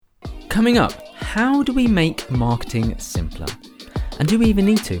Coming up, how do we make marketing simpler? And do we even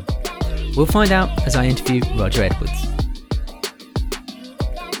need to? We'll find out as I interview Roger Edwards.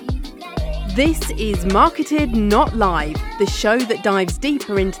 This is Marketed Not Live, the show that dives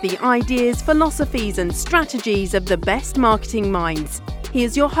deeper into the ideas, philosophies and strategies of the best marketing minds.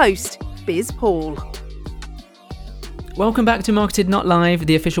 Here's your host, Biz Paul. Welcome back to Marketed Not Live,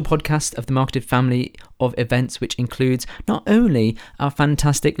 the official podcast of the Marketed family of events, which includes not only our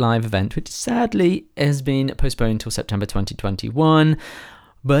fantastic live event, which sadly has been postponed until September 2021,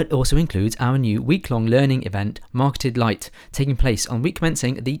 but also includes our new week-long learning event, Marketed Light, taking place on week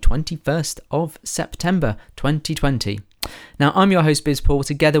commencing the 21st of September 2020. Now, I'm your host, Biz Paul.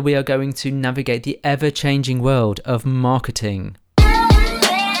 Together we are going to navigate the ever-changing world of marketing.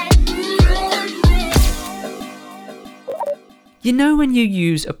 You know when you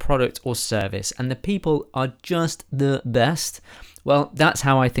use a product or service and the people are just the best? Well, that's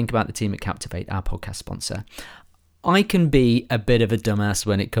how I think about the team at Captivate, our podcast sponsor. I can be a bit of a dumbass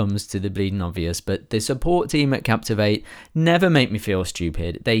when it comes to the bleeding obvious, but the support team at Captivate never make me feel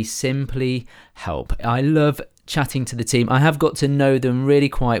stupid. They simply help. I love chatting to the team. I have got to know them really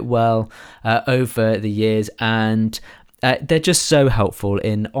quite well over the years, and they're just so helpful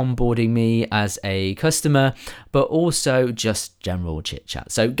in onboarding me as a customer, but also just general chit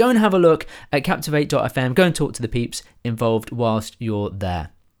chat. So go and have a look at captivate.fm. Go and talk to the peeps involved whilst you're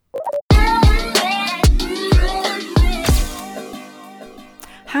there.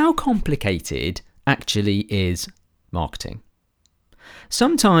 How complicated actually is marketing?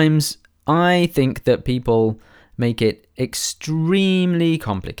 Sometimes I think that people make it extremely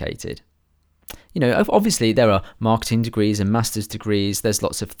complicated. You know, obviously there are marketing degrees and master's degrees. There's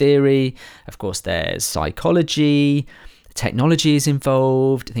lots of theory. Of course, there's psychology. Technology is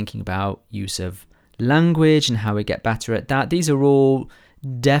involved, thinking about use of language and how we get better at that. These are all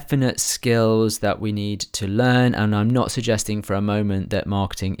definite skills that we need to learn. And I'm not suggesting for a moment that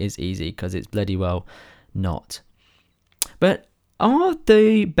marketing is easy, because it's bloody well not. But are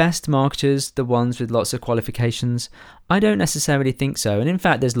the best marketers the ones with lots of qualifications? I don't necessarily think so. And in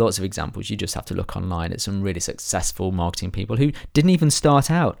fact, there's lots of examples. You just have to look online at some really successful marketing people who didn't even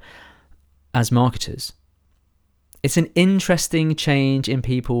start out as marketers. It's an interesting change in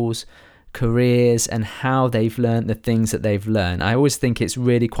people's careers and how they've learned the things that they've learned. I always think it's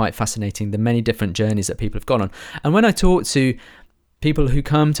really quite fascinating, the many different journeys that people have gone on. And when I talk to people who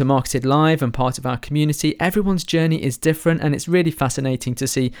come to Marketed Live and part of our community, everyone's journey is different, and it's really fascinating to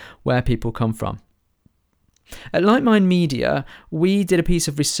see where people come from. At Lightmind Media, we did a piece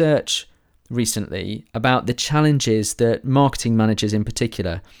of research recently about the challenges that marketing managers in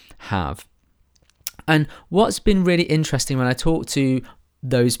particular have. And what's been really interesting when I talk to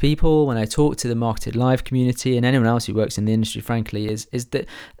those people, when I talk to the Marketed Live community and anyone else who works in the industry, frankly, is that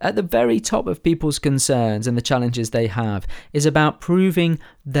at the very top of people's concerns and the challenges they have is about proving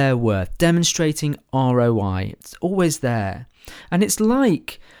their worth, demonstrating ROI. It's always there. And it's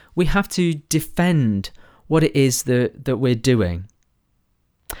like we have to defend what it is that we're doing.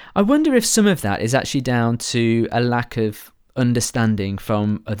 I wonder if some of that is actually down to a lack of understanding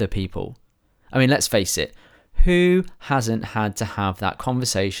from other people. I mean, let's face it. Who hasn't had to have that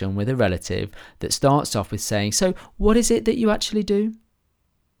conversation with a relative that starts off with saying, "So what is it that you actually do?"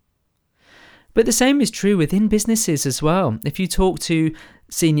 But the same is true within businesses as well. If you talk to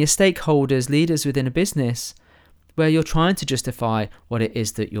senior stakeholders, leaders within a business, where you're trying to justify what it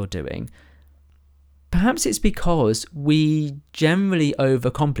is that you're doing, perhaps it's because we generally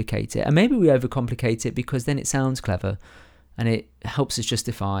overcomplicate it. And maybe we overcomplicate it because then it sounds clever and it helps us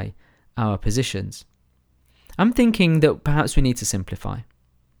justify our positions. I'm thinking that perhaps we need to simplify.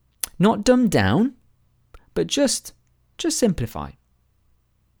 Not dumb down, but just simplify.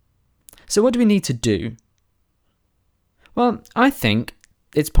 So what do we need to do? Well, I think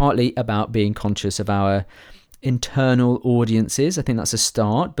it's partly about being conscious of our internal audiences. I think that's a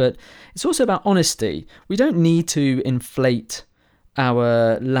start, but it's also about honesty. We don't need to inflate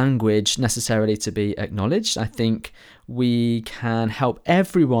our language necessarily to be acknowledged. I think we can help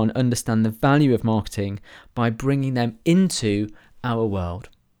everyone understand the value of marketing by bringing them into our world.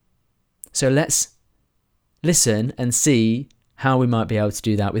 So let's listen and see how we might be able to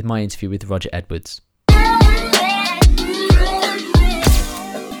do that with my interview with Roger Edwards.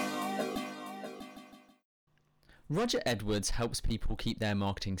 Roger Edwards helps people keep their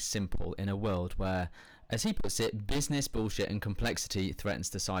marketing simple in a world where, as he puts it, business bullshit and complexity threatens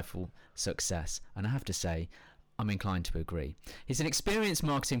to stifle success. And I have to say, I'm inclined to agree. He's an experienced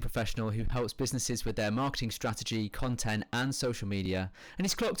marketing professional who helps businesses with their marketing strategy, content and social media, and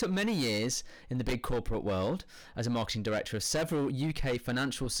he's clocked up many years in the big corporate world as a marketing director of several UK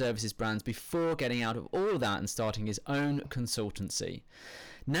financial services brands before getting out of all of that and starting his own consultancy.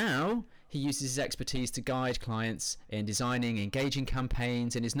 Now he uses his expertise to guide clients in designing engaging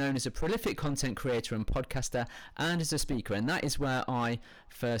campaigns and is known as a prolific content creator and podcaster and as a speaker, and that is where I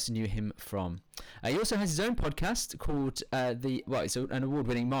first knew him from. He also has his own podcast called it's an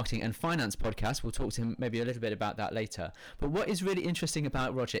award-winning marketing and finance podcast. We'll talk to him maybe a little bit about that later. But what is really interesting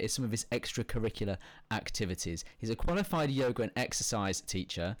about Roger is some of his extracurricular activities. He's a qualified yoga and exercise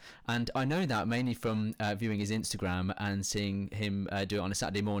teacher, and I know that mainly from viewing his Instagram and seeing him do it on a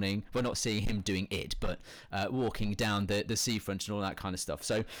Saturday morning. Well, not seeing him doing it, but walking down the seafront and all that kind of stuff.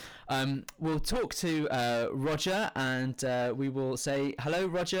 So we'll talk to Roger, and we will say hello,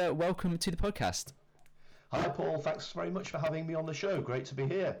 Roger. Welcome to the podcast. Hi Paul, thanks very much for having me on the show. Great to be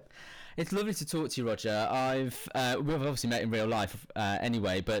here. It's lovely to talk to you, Roger. We've obviously met in real life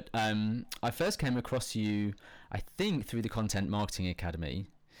anyway, but I first came across you, I think, through the Content Marketing Academy.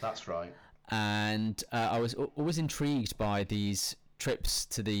 That's right. And I was always intrigued by these trips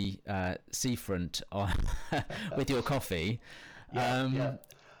to the seafront with your coffee. Yeah.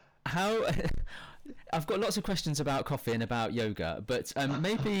 How I've got lots of questions about coffee and about yoga, but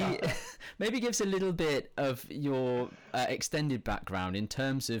maybe give us a little bit of your extended background in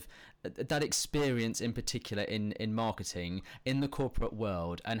terms of that experience in particular in marketing in the corporate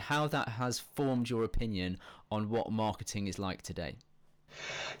world and how that has formed your opinion on what marketing is like today.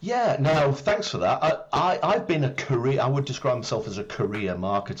 Yeah, no, thanks for that. I've been I would describe myself as a career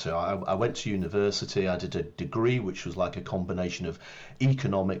marketer. I went to university, I did a degree which was like a combination of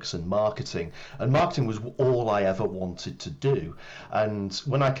economics and marketing was all I ever wanted to do. And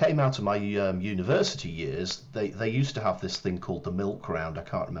when I came out of my university years, they used to have this thing called the Milk Round. I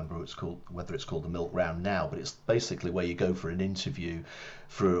can't remember whether it's called the Milk Round now, but it's basically where you go for an interview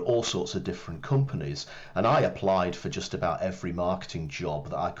for all sorts of different companies. And I applied for just about every marketing job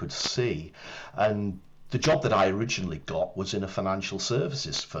that I could see, and the job that I originally got was in a financial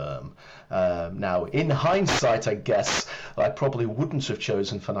services firm. Now, in hindsight, I guess I probably wouldn't have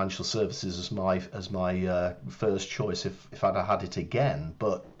chosen financial services as my first choice if I'd had it again.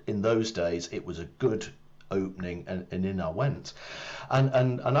 But in those days, it was a good opening, and in I went,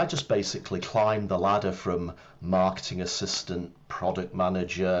 and I just basically climbed the ladder from marketing assistant, product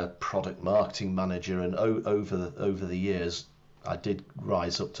manager, product marketing manager, and over the years I did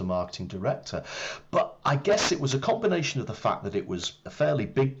rise up to marketing director. But I guess it was a combination of the fact that it was a fairly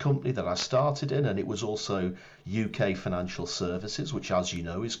big company that I started in, and it was also UK financial services, which, as you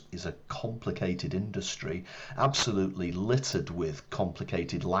know, is a complicated industry, absolutely littered with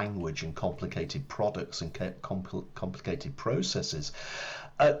complicated language and complicated products and complicated processes.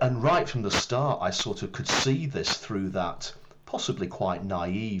 And right from the start, I sort of could see this through that possibly quite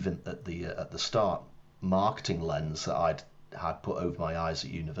naive at the start marketing lens that I'd had put over my eyes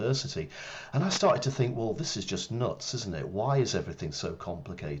at university. And I started to think, well, this is just nuts, isn't it? Why is everything so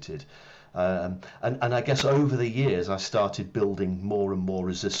complicated? And I guess over the years I started building more and more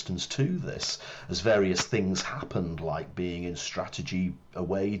resistance to this as various things happened, like being in strategy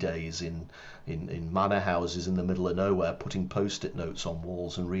away days in manor houses in the middle of nowhere, putting post-it notes on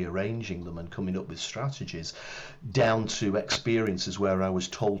walls and rearranging them and coming up with strategies, down to experiences where I was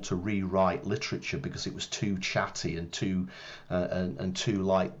told to rewrite literature because it was too chatty and too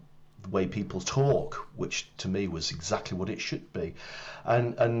like the way people talk, which to me was exactly what it should be.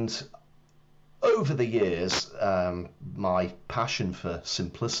 And over the years, my passion for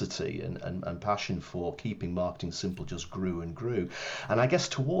simplicity and passion for keeping marketing simple just grew and grew. And I guess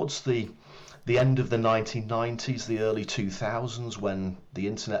towards the end of the 1990s, the early 2000s, when the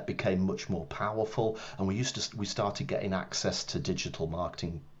internet became much more powerful and we started getting access to digital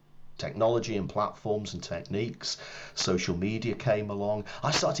marketing technology and platforms and techniques, social media came along,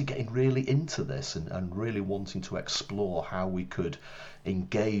 I started getting really into this and really wanting to explore how we could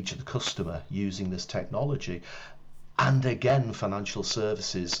engage the customer using this technology. And again, financial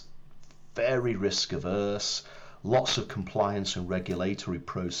services, very risk averse, lots of compliance and regulatory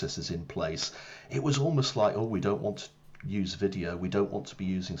processes in place. It was almost like, oh, we don't want to use video, we don't want to be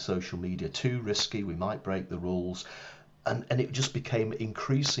using social media, too risky, we might break the rules. And it just became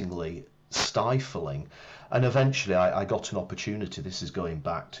increasingly stifling. And eventually I got an opportunity, this is going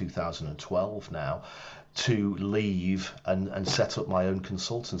back 2012 now, to leave and set up my own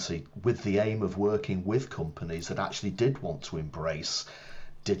consultancy with the aim of working with companies that actually did want to embrace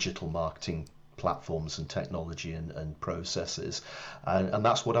digital marketing platforms and technology and processes. And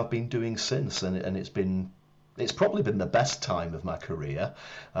that's what I've been doing since. And it's been It's probably been the best time of my career,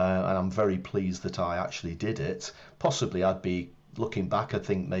 and I'm very pleased that I actually did it. Possibly I'd be looking back, I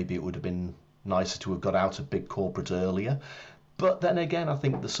think maybe it would have been nicer to have got out of big corporate earlier. But then again, I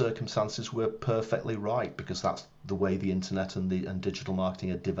think the circumstances were perfectly right, because that's the way the internet and digital marketing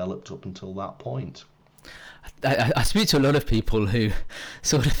had developed up until that point. I speak to a lot of people who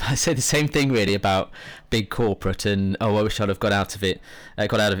sort of say the same thing really about big corporate and I wish I'd have got out of it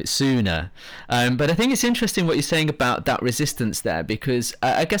sooner. But I think it's interesting what you're saying about that resistance there, because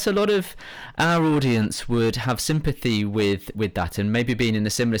I guess a lot of our audience would have sympathy with that, and maybe being in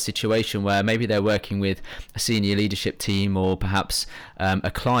a similar situation where maybe they're working with a senior leadership team or perhaps a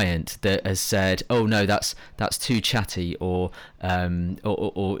client that has said, oh no, that's too chatty, or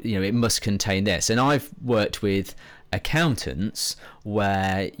it must contain this. And I've worked with accountants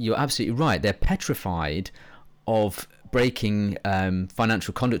where you're absolutely right, they're petrified of breaking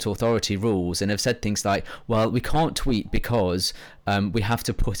financial conduct authority rules, and have said things like, well, we can't tweet because we have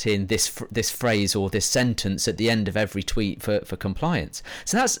to put in this phrase or this sentence at the end of every tweet for compliance.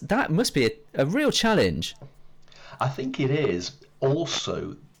 So that must be a real challenge. I think it is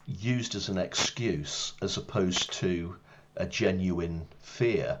also used as an excuse as opposed to a genuine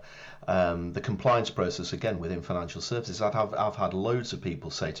fear. The compliance process, again, within financial services, I've had loads of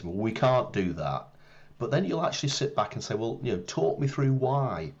people say to me, well, we can't do that. But then you'll actually sit back and say, well, talk me through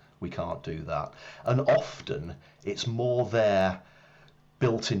why we can't do that. And often it's more their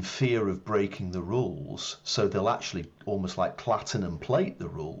built-in fear of breaking the rules, so they'll actually almost like platinum plate the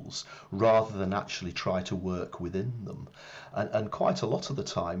rules rather than actually try to work within them. And quite a lot of the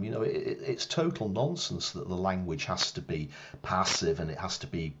time, it's total nonsense that the language has to be passive and it has to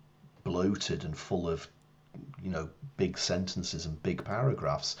be bloated and full of big sentences and big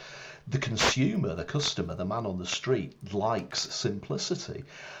paragraphs. The consumer, the customer, the man on the street likes simplicity,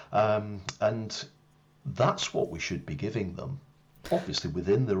 and that's what we should be giving them, obviously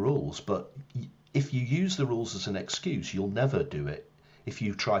within the rules. But if you use the rules as an excuse, you'll never do it. If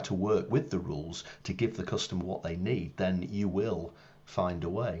you try to work with the rules to give the customer what they need, then you will find a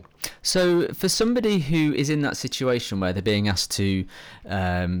way. So for somebody who is in that situation where they're being asked to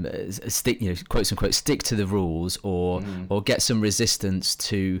stick, quotes unquote, stick to the rules, or get some resistance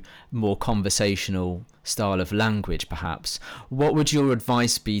to more conversational style of language, perhaps, what would your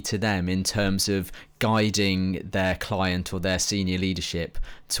advice be to them in terms of guiding their client or their senior leadership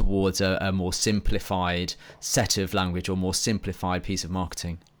towards a more simplified set of language or more simplified piece of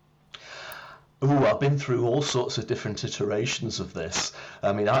marketing? I've been through all sorts of different iterations of this.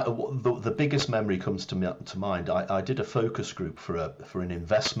 I mean, the biggest memory comes to mind. I did a focus group for an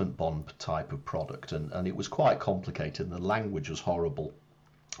investment bond type of product, and it was quite complicated, and the language was horrible.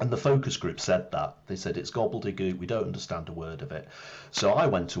 And the focus group said that. They said, it's gobbledygook, we don't understand a word of it. So I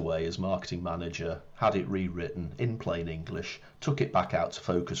went away as marketing manager, had it rewritten in plain English, took it back out to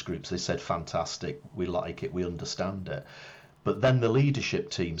focus groups. They said, fantastic, we like it, we understand it. But then the leadership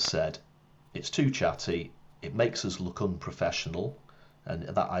team said, it's too chatty, it makes us look unprofessional, and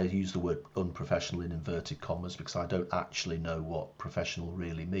that I use the word unprofessional in inverted commas because I don't actually know what professional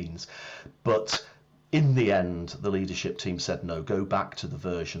really means. But in the end, the leadership team said, no, go back to the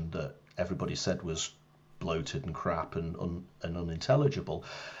version that everybody said was bloated and crap and unintelligible.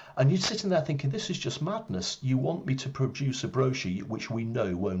 And you're sitting there thinking, this is just madness. You want me to produce a brochure which we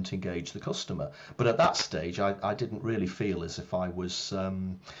know won't engage the customer. But at that stage, I didn't really feel as if I was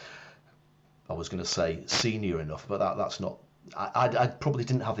going to say senior enough, but that's not. I probably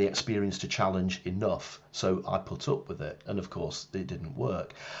didn't have the experience to challenge enough, so I put up with it, and of course it didn't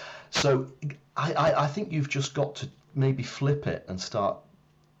work. So I think you've just got to maybe flip it and start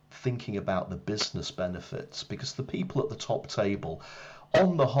thinking about the business benefits, because the people at the top table,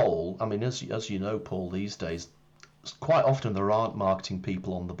 on the whole, I mean, as you know, Paul, these days, quite often there aren't marketing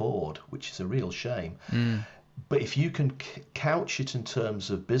people on the board, which is a real shame. But if you can couch it in terms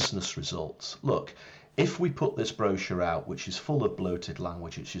of business results, look, if we put this brochure out, which is full of bloated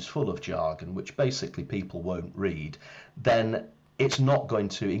language, which is full of jargon, which basically people won't read, then it's not going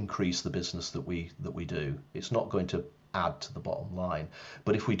to increase the business that we do. It's not going to add to the bottom line.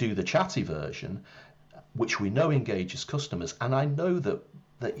 But if we do the chatty version, which we know engages customers, and I know that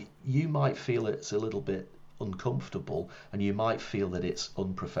you might feel it's a little bit uncomfortable and you might feel that it's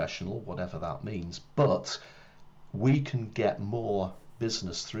unprofessional, whatever that means, but we can get more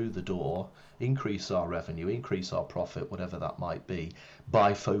business through the door, increase our revenue, increase our profit, whatever that might be,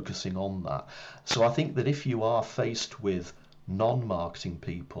 by focusing on that. So I think that if you are faced with non-marketing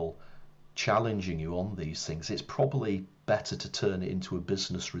people challenging you on these things, it's probably better to turn it into a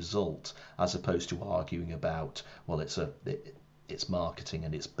business result as opposed to arguing about, well, it's marketing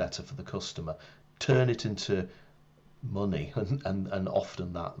and it's better for the customer. turn it into money, and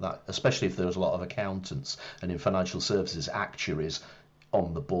often that especially if there's a lot of accountants and in financial services actuaries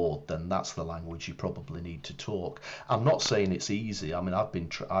on the board, then that's the language you probably need to talk. I'm not saying it's easy. I mean, I've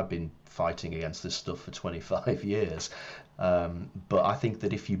been fighting against this stuff for 25 years, but I think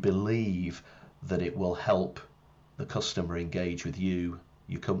that if you believe that it will help the customer engage with you,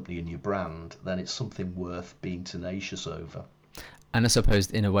 your company and your brand, then it's something worth being tenacious over. And I suppose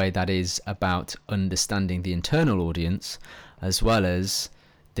in a way that is about understanding the internal audience as well as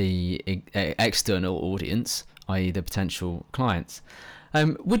the external audience, i.e. the potential clients.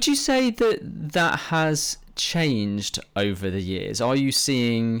 Would you say that has changed over the years? Are you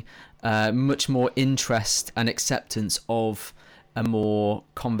seeing much more interest and acceptance of a more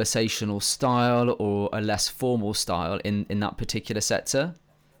conversational style or a less formal style in that particular sector?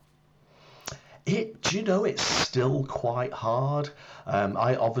 It's still quite hard.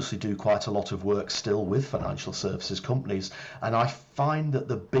 I obviously do quite a lot of work still with financial services companies, and I find that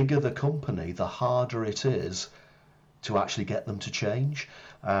the bigger the company, the harder it is to actually get them to change.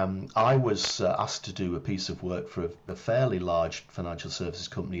 I was asked to do a piece of work for a fairly large financial services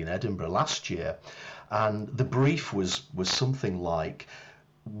company in Edinburgh last year, and the brief was something like,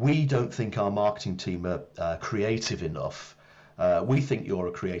 we don't think our marketing team are creative enough. We think you're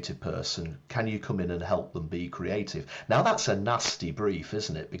a creative person. Can you come in and help them be creative? Now that's a nasty brief,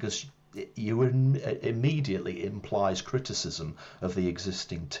 isn't it? Because you immediately implies criticism of the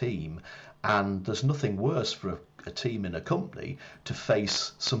existing team, and there's nothing worse for a team in a company to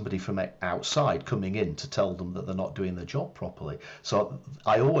face somebody from outside coming in to tell them that they're not doing their job properly. So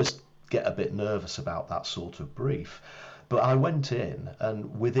I always get a bit nervous about that sort of brief. But I went in,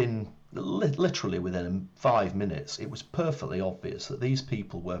 and literally within 5 minutes, it was perfectly obvious that these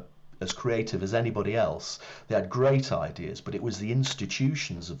people were as creative as anybody else. They had great ideas, but it was the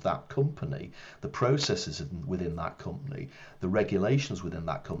institutions of that company, the processes within that company, the regulations within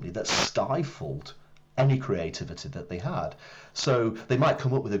that company that stifled any creativity that they had. So they might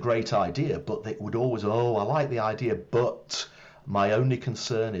come up with a great idea, but they would always, I like the idea, but my only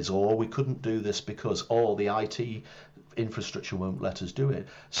concern is, we couldn't do this because, the IT infrastructure won't let us do it.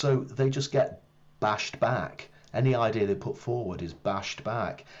 So they just get bashed back. Any idea they put forward is bashed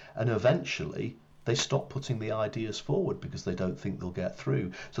back, and eventually they stop putting the ideas forward because they don't think they'll get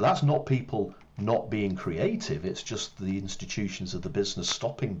through. So that's not people not being creative, it's just the institutions of the business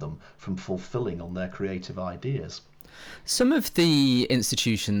stopping them from fulfilling on their creative ideas. Some of the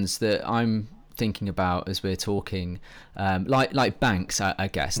institutions that I'm thinking about as we're talking, like banks, I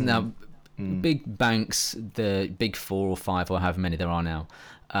guess. Now, big banks, the big 4 or 5 or however many there are now,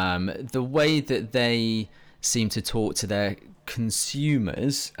 the way that they seem to talk to their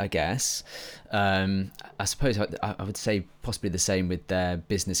consumers, I guess, I suppose I would say possibly the same with their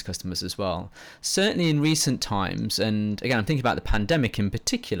business customers as well. Certainly in recent times, and again, I'm thinking about the pandemic in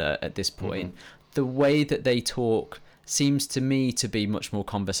particular at this point, the way that they talk seems to me to be much more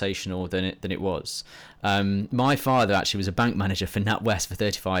conversational than it was. My father actually was a bank manager for NatWest for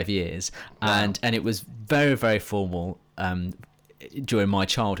 35 years, and it was very, very formal during my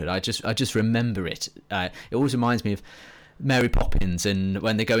childhood. I just remember it. It always reminds me of Mary Poppins and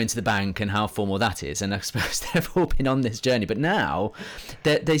when they go into the bank and how formal that is, and I suppose they've all been on this journey, but now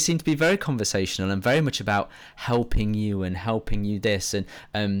they seem to be very conversational and very much about helping you and helping you this,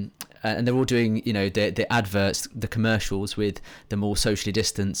 and they're all doing, the adverts, the commercials with the more socially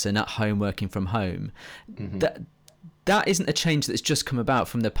distanced and at home working from home. That isn't a change that's just come about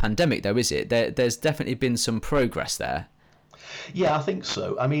from the pandemic, though, is it? There's definitely been some progress there. Yeah, I think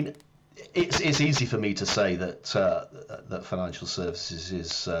so. I mean, it's easy for me to say that that financial services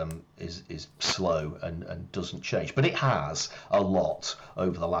is slow and doesn't change, but it has a lot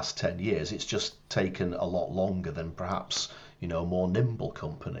over the last 10 years. It's just taken a lot longer than perhaps a more nimble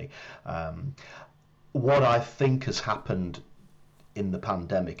company. What I think has happened in the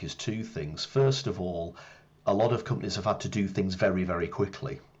pandemic is 2 things. First of all, a lot of companies have had to do things very, very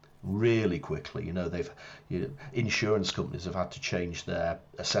quickly. Really quickly, insurance companies have had to change their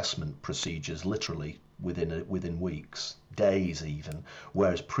assessment procedures literally within weeks, days even,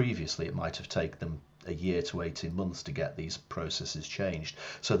 whereas previously it might have taken them a year to 18 months to get these processes changed.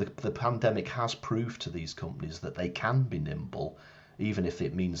 So the pandemic has proved to these companies that they can be nimble, even if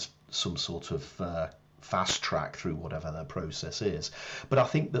it means some sort of fast track through whatever their process is. But I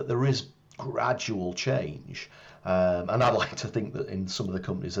think that there is gradual change. And I like to think that in some of the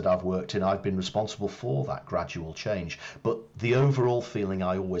companies that I've worked in, I've been responsible for that gradual change. But the overall feeling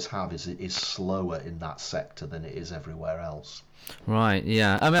I always have is it is slower in that sector than it is everywhere else. Right,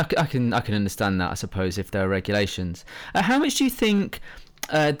 yeah. I mean, I can understand that, I suppose, if there are regulations. How much do you think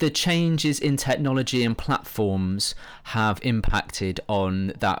the changes in technology and platforms have impacted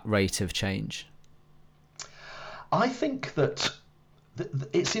on that rate of change? I think that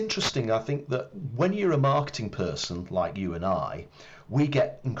it's interesting. I think that when you're a marketing person like you and I, we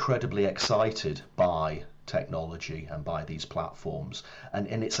get incredibly excited by technology and by these platforms, and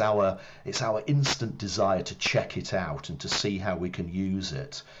it's our instant desire to check it out and to see how we can use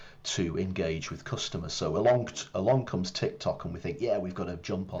it to engage with customers. So along comes TikTok, and we think, yeah, we've got to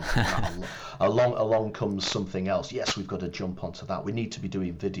jump onto that. along comes something else. Yes, we've got to jump onto that. We need to be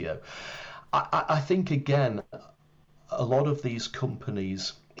doing video. I think again, a lot of these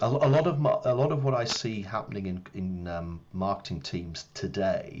companies, a lot of what I see happening in marketing teams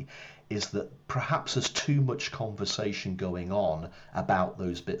today is that perhaps there's too much conversation going on about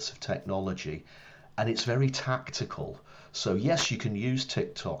those bits of technology, and it's very tactical. So yes, you can use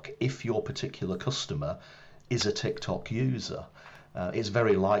TikTok if your particular customer is a TikTok user. It's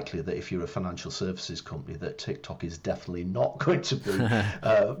very likely that if you're a financial services company, that TikTok is definitely not going to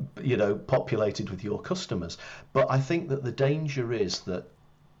be, populated with your customers. But I think that the danger is that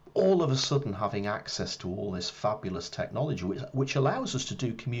all of a sudden having access to all this fabulous technology, which allows us to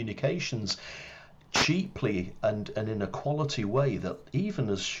do communications cheaply and in a quality way that even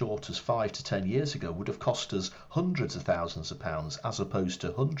as short as 5 to 10 years ago would have cost us hundreds of thousands of pounds as opposed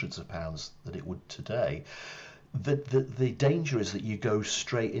to hundreds of pounds that it would today. The danger is that you go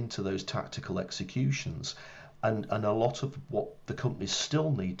straight into those tactical executions, and a lot of what the companies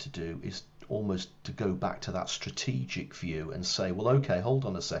still need to do is almost to go back to that strategic view and say, well, okay, hold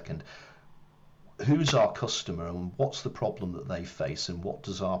on a second, who's our customer and what's the problem that they face, and what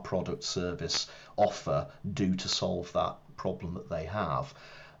does our product, service, offer do to solve that problem that they have,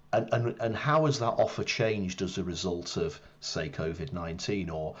 and how has that offer changed as a result of, say,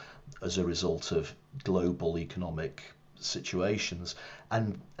 COVID-19 or as a result of global economic situations,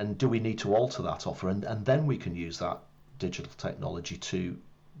 and do we need to alter that offer, and then we can use that digital technology to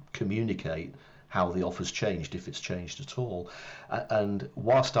communicate how the offer's changed, if it's changed at all. And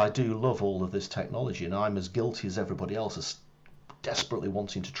whilst I do love all of this technology, and I'm as guilty as everybody else as desperately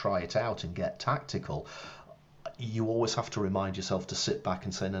wanting to try it out and get tactical, you always have to remind yourself to sit back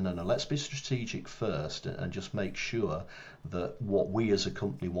and say, no, let's be strategic first and just make sure that what we as a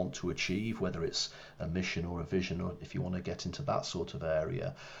company want to achieve, whether it's a mission or a vision, or if you want to get into that sort of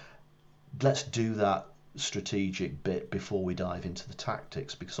area, let's do that strategic bit before we dive into the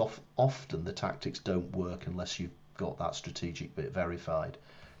tactics, because often the tactics don't work unless you've got that strategic bit verified.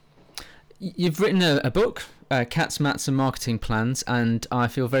 You've written a book, Cats, Mats and Marketing Plans, and I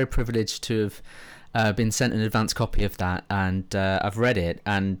feel very privileged to have been sent an advance copy of that, and I've read it,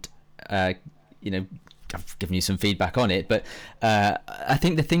 and I've given you some feedback on it, but I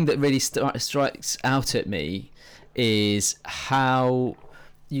think the thing that really strikes out at me is how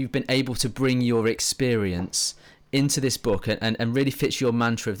you've been able to bring your experience into this book and really fits your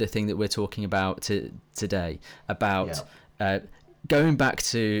mantra of the thing that we're talking about today, about going back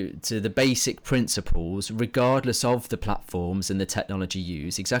to the basic principles, regardless of the platforms and the technology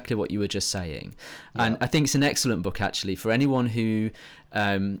used, exactly what you were just saying. Yeah. And I think it's an excellent book, actually, for anyone who,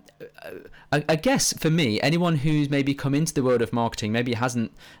 I guess for me, anyone who's maybe come into the world of marketing, maybe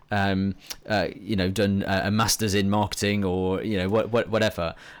hasn't, done a master's in marketing or,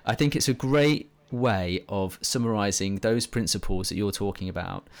 whatever. I think it's a great way of summarising those principles that you're talking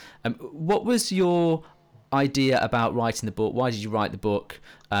about. What was your idea about writing the book? Why did you write the book?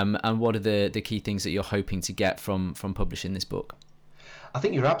 And what are the key things that you're hoping to get from publishing this book? I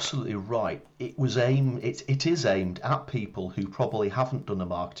think you're absolutely right. It is aimed at people who probably haven't done a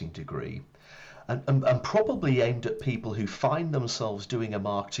marketing degree, and probably aimed at people who find themselves doing a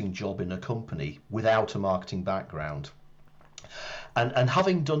marketing job in a company without a marketing background. And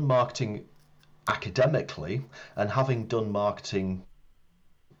having done marketing academically, and having done marketing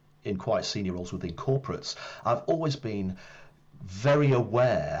in quite senior roles within corporates, I've always been very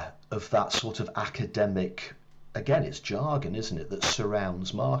aware of that sort of academic, again, it's jargon, isn't it, that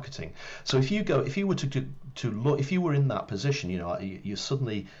surrounds marketing. So if you were to look, if you were in that position, you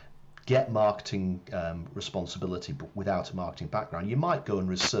suddenly get marketing responsibility but without a marketing background, you might go and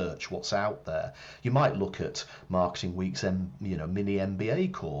research what's out there. You might look at Marketing Week's mini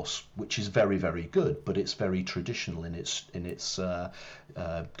MBA course, which is very, very good, but it's very traditional in its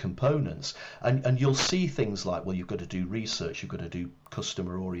components, and you'll see things like, well, you've got to do research, you've got to do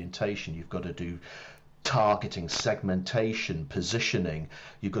customer orientation, you've got to do targeting, segmentation, positioning,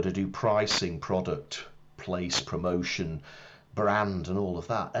 you've got to do pricing, product, place, promotion, brand, and all of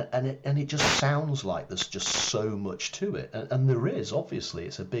that, and it just sounds like there's just so much to it, and there is. Obviously,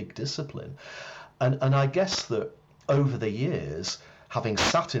 it's a big discipline, and I guess that over the years, having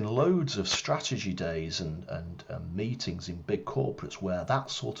sat in loads of strategy days and meetings in big corporates where that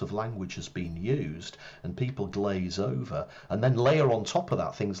sort of language has been used and people glaze over, and then layer on top of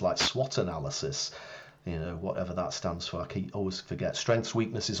that things like SWOT analysis, whatever that stands for, always forget, strengths,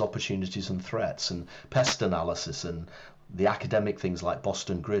 weaknesses, opportunities and threats, and pest analysis, and the academic things like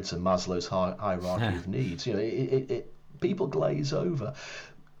Boston Grids and Maslow's hierarchy of needs. People glaze over.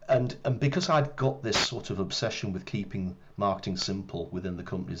 And because I'd got this sort of obsession with keeping marketing simple within the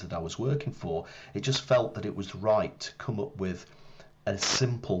companies that I was working for, it just felt that it was right to come up with a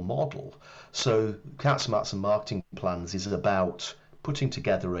simple model. So Katz Madsen Marketing Plans is about putting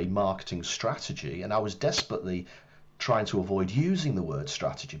together a marketing strategy, and I was desperately trying to avoid using the word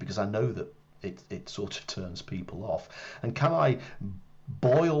strategy because I know that it sort of turns people off. And can I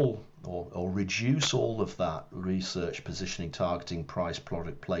boil or reduce all of that research, positioning, targeting, price,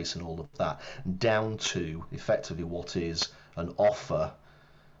 product, place, and all of that down to effectively what is an offer,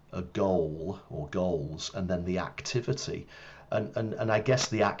 a goal or goals, and then the activity. And I guess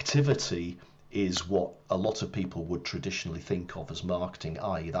the activity is what a lot of people would traditionally think of as marketing,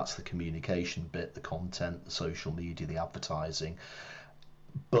 i.e. that's the communication bit, the content, the social media, the advertising.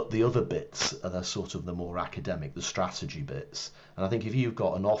 But the other bits are the sort of the more academic, the strategy bits. And I think if you've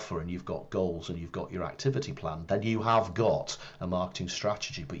got an offer and you've got goals and you've got your activity plan, then you have got a marketing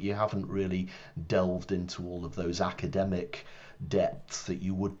strategy, but you haven't really delved into all of those academic depths that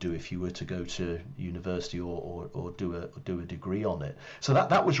you would do if you were to go to university or do a degree on it. So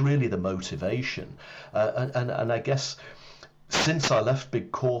that was really the motivation. And I guess since I left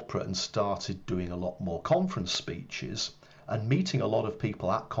big corporate and started doing a lot more conference speeches, and meeting a lot of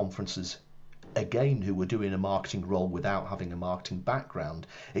people at conferences, again, who were doing a marketing role without having a marketing background,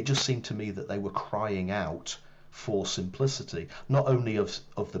 it just seemed to me that they were crying out for simplicity, not only of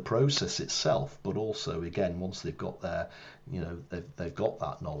the process itself, but also, again, once they've got their, they've got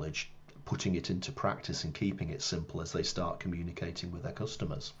that knowledge, putting it into practice and keeping it simple as they start communicating with their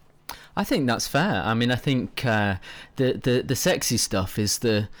customers. I think that's fair. I mean, I think the sexy stuff is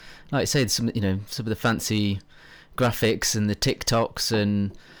like I said, some of the fancy graphics and the TikToks,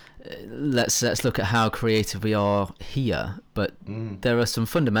 and let's look at how creative we are here. But there are some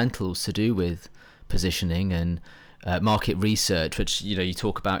fundamentals to do with positioning and market research, which you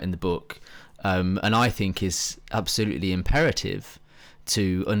talk about in the book, and I think is absolutely imperative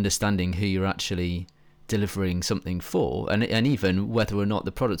to understanding who you're actually delivering something for, and even whether or not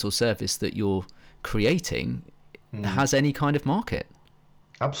the product or service that you're creating has any kind of market.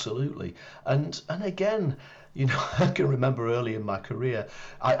 Absolutely. And again, I can remember early in my career,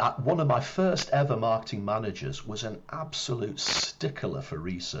 one of my first ever marketing managers was an absolute stickler for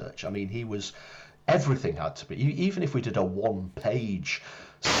research. I mean, everything had to be, even if we did a one-page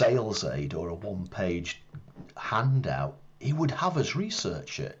sales aid or a one-page handout, he would have us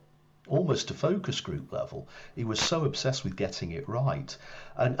research it, almost to focus group level. He was so obsessed with getting it right.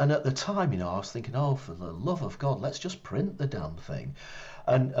 And at the time, I was thinking, oh, for the love of God, let's just print the damn thing.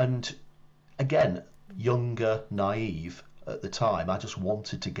 And again, younger, naive at the time, I just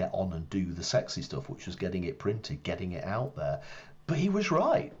wanted to get on and do the sexy stuff, which was getting it printed, getting it out there. But he was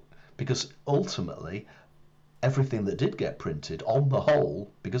right, because ultimately everything that did get printed, on the whole,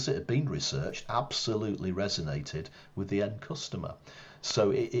 because it had been researched, absolutely resonated with the end customer.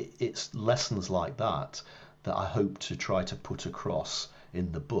 So it's lessons like that I hope to try to put across in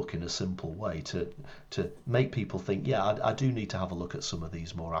the book in a simple way to make people think, I do need to have a look at some of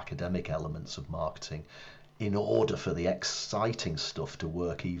these more academic elements of marketing in order for the exciting stuff to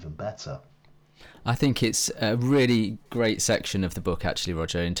work even better. I think it's a really great section of the book, actually,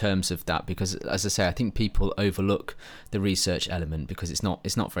 Roger, in terms of that, because, as I say, I think people overlook the research element because it's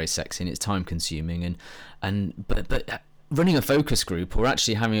not very sexy and it's time consuming, but running a focus group or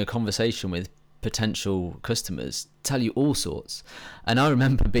actually having a conversation with potential customers tell you all sorts. And I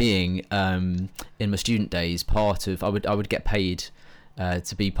remember being in my student days I would get paid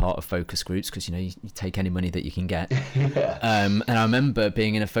to be part of focus groups because you take any money that you can get. Yeah. And I remember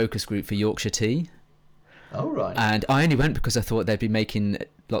being in a focus group for Yorkshire tea. Oh, right. And I only went because I thought they'd be making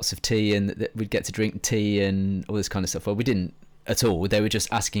lots of tea and that we'd get to drink tea and all this kind of stuff. Well, we didn't at all. They were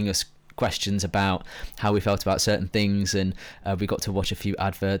just asking us questions about how we felt about certain things, and we got to watch a few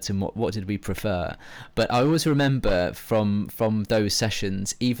adverts and what did we prefer. But I always remember from those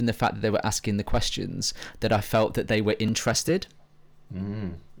sessions, even the fact that they were asking the questions, that I felt that they were interested.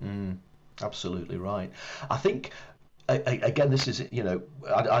 Absolutely right. I think again, this is,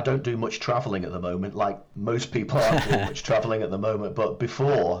 I don't do much traveling at the moment, like most people aren't doing much traveling at the moment, but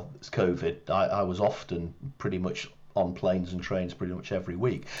before COVID I was often pretty much on planes and trains pretty much every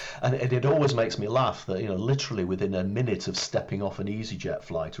week, and it always makes me laugh that, literally within a minute of stepping off an EasyJet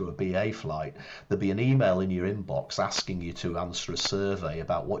flight or a BA flight, there'd be an email in your inbox asking you to answer a survey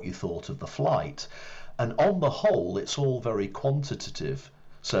about what you thought of the flight. And on the whole, it's all very quantitative.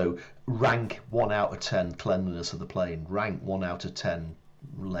 So rank 1 out of 10 cleanliness of the plane, rank 1 out of 10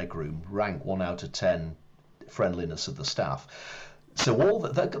 legroom, rank 1 out of 10 friendliness of the staff. So all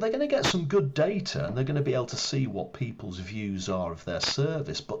that they're going to get some good data, and they're going to be able to see what people's views are of their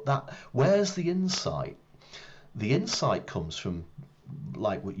service. But where's the insight? The insight comes from,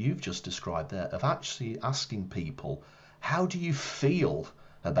 like what you've just described there, of actually asking people, how do you feel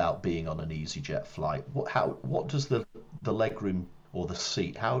about being on an EasyJet flight? What does the legroom or the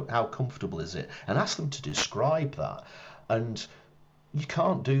seat, how comfortable is it? And ask them to describe that. And you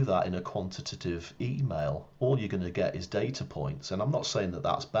can't do that in a quantitative email. All you're going to get is data points. And I'm not saying that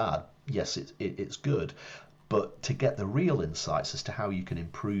that's bad. Yes, it's good. But to get the real insights as to how you can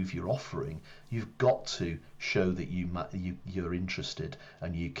improve your offering, you've got to show that you're interested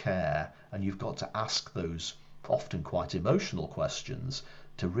and you care. And you've got to ask those often quite emotional questions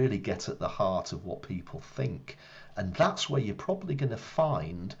to really get at the heart of what people think. And that's where you're probably going to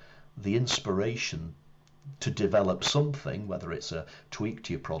find the inspiration to develop something, whether it's a tweak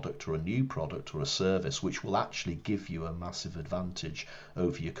to your product or a new product or a service, which will actually give you a massive advantage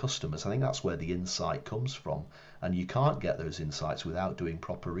over your customers. I think that's where the insight comes from, and you can't get those insights without doing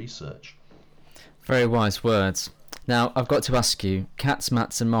proper research. Very wise words. Now, I've got to ask you, Cats,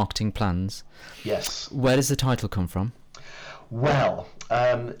 Mats and Marketing Plans. Yes. Where does the title come from? Well,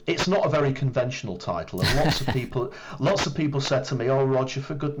 it's not a very conventional title, and lots of people said to me, "Oh, Roger,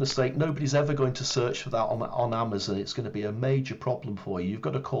 for goodness sake, nobody's ever going to search for that on Amazon. It's going to be a major problem for you. You've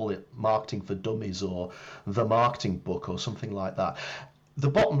got to call it Marketing for Dummies or The Marketing Book or something like that." The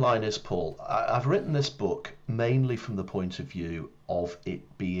bottom line is, Paul, I've written this book mainly from the point of view of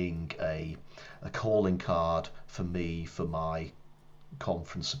it being a calling card for me for my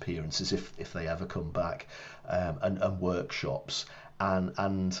conference appearances, if they ever come back, and workshops,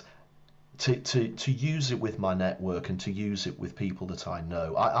 and to use it with my network and to use it with people that I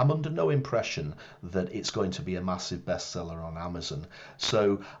know. I'm under no impression that it's going to be a massive bestseller on Amazon,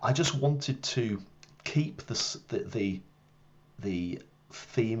 so I just wanted to keep the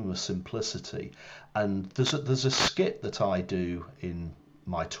theme of simplicity. And there's a skit that I do in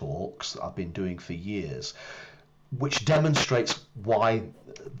my talks that I've been doing for years, which demonstrates why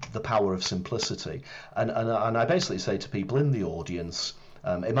the power of simplicity. And I basically say to people in the audience,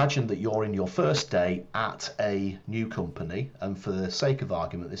 imagine that you're in your first day at a new company, and for the sake of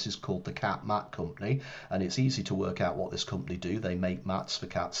argument, this is called the Cat Mat Company, and it's easy to work out what this company do. They make mats for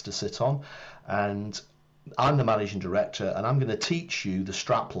cats to sit on, and I'm the managing director, and I'm going to teach you the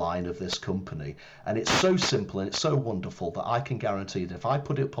strap line of this company. And it's so simple and it's so wonderful that I can guarantee that if I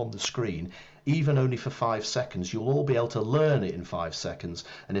put it up on the screen, even only for 5 seconds, you'll all be able to learn it in 5 seconds.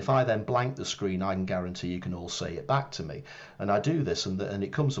 And if I then blank the screen, I can guarantee you can all say it back to me. And I do this, and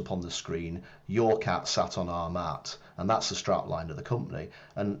it comes up on the screen, "Your cat sat on our mat." And that's the strap line of the company.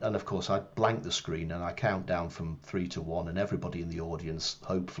 And of course, I blank the screen and I count down from 3 to 1, and everybody in the audience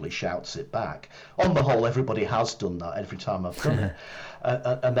hopefully shouts it back. On the whole, everybody has done that every time I've done it.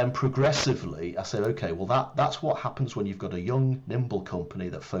 And then progressively, I say, okay, well, that's what happens when you've got a young, nimble company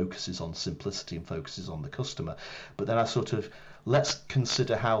that focuses on simplicity and focuses on the customer. But then I sort of, let's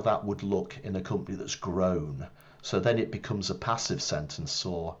consider how that would look in a company that's grown. So then it becomes a passive sentence,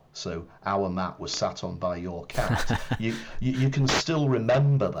 so our mat was sat on by your cat. You can still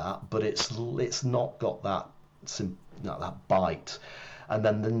remember that, but it's not got that bite. And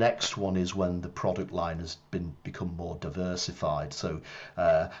then the next one is when the product line has become more diversified. So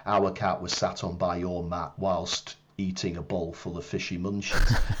our cat was sat on by your mat whilst eating a bowl full of fishy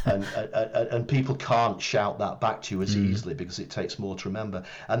munchies, and people can't shout that back to you as easily because it takes more to remember.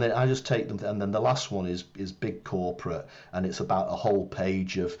 And then I just take them, and then the last one is big corporate, and it's about a whole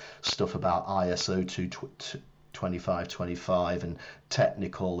page of stuff about ISO 2525 and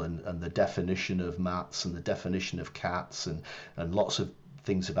technical and the definition of mats and the definition of cats and lots of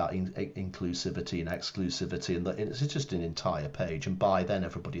things about inclusivity and exclusivity, and it's just an entire page. And by then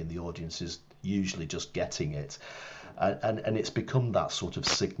everybody in the audience is usually just getting it, and it's become that sort of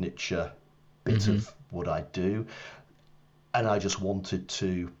signature bit of what I do, and I just wanted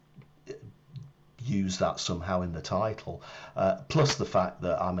to use that somehow in the title, plus the fact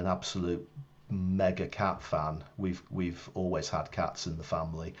that I'm an absolute mega cat fan. We've always had cats in the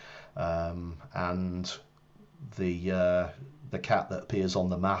family, and the cat that appears on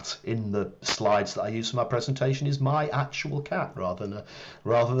the mat in the slides that I use for my presentation is my actual cat rather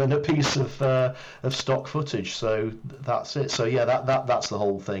than a piece of stock footage. So that's it. So yeah, that's the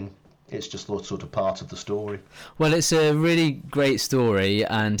whole thing. It's just sort of part of the story. Well, it's a really great story,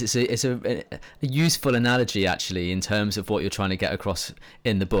 and it's a useful analogy actually in terms of what you're trying to get across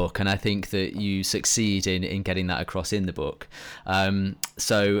in the book, and I think that you succeed in getting that across in the book.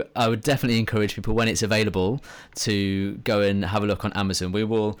 So I would definitely encourage people, when it's available, to go and have a look on Amazon. We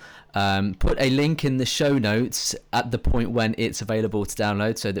will put a link in the show notes at the point when it's available to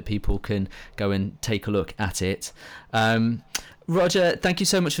download so that people can go and take a look at it. Roger, thank you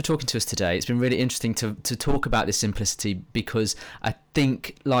so much for talking to us today. It's been really interesting to talk about this simplicity, because I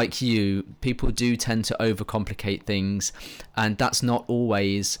think, like you, people do tend to overcomplicate things, and that's not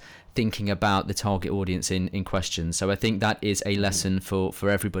always thinking about the target audience in question. So I think that is a lesson for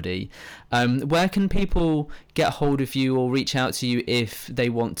everybody. Where can people get hold of you or reach out to you if they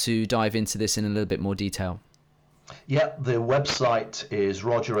want to dive into this in a little bit more detail? Yeah, the website is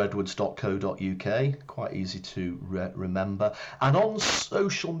rogeredwards.co.uk, quite easy to remember. And on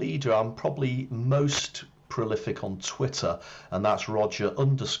social media, I'm probably most prolific on Twitter, and that's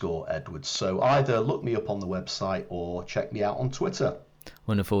Roger_Edwards. So either look me up on the website or check me out on Twitter.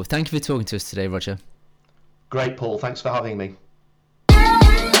 Wonderful. Thank you for talking to us today, Roger. Great, Paul. Thanks for having me.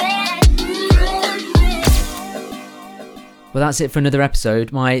 Well, that's it for another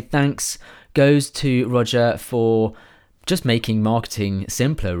episode. My thanks goes to Roger for just making marketing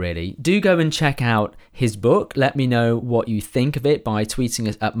simpler, really. Do go and check out his book. Let me know what you think of it by tweeting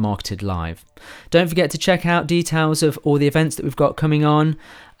us at Marketed Live. Don't forget to check out details of all the events that we've got coming on,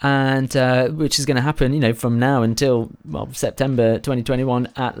 and which is going to happen, from now until September 2021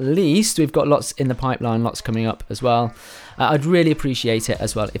 at least. We've got lots in the pipeline, lots coming up as well. I'd really appreciate it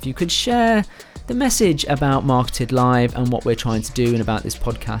as well if you could share the message about Marketed Live and what we're trying to do, and about this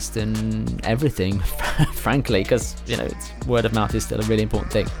podcast and everything, frankly, because word of mouth is still a really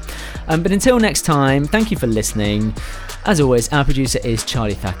important thing. But until next time, thank you for listening. As always, our producer is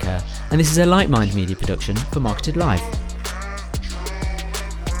Charlie Thacker, and this is a Lightmind media production for Marketed Live.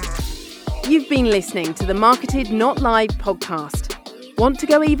 You've been listening to the Marketed Not Live podcast. Want to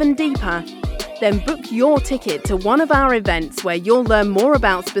go even deeper? Then book your ticket to one of our events where you'll learn more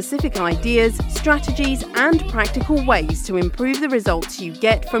about specific ideas, strategies, and practical ways to improve the results you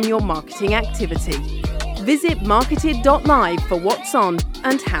get from your marketing activity. Visit marketed.live for what's on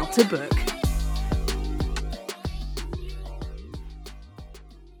and how to book.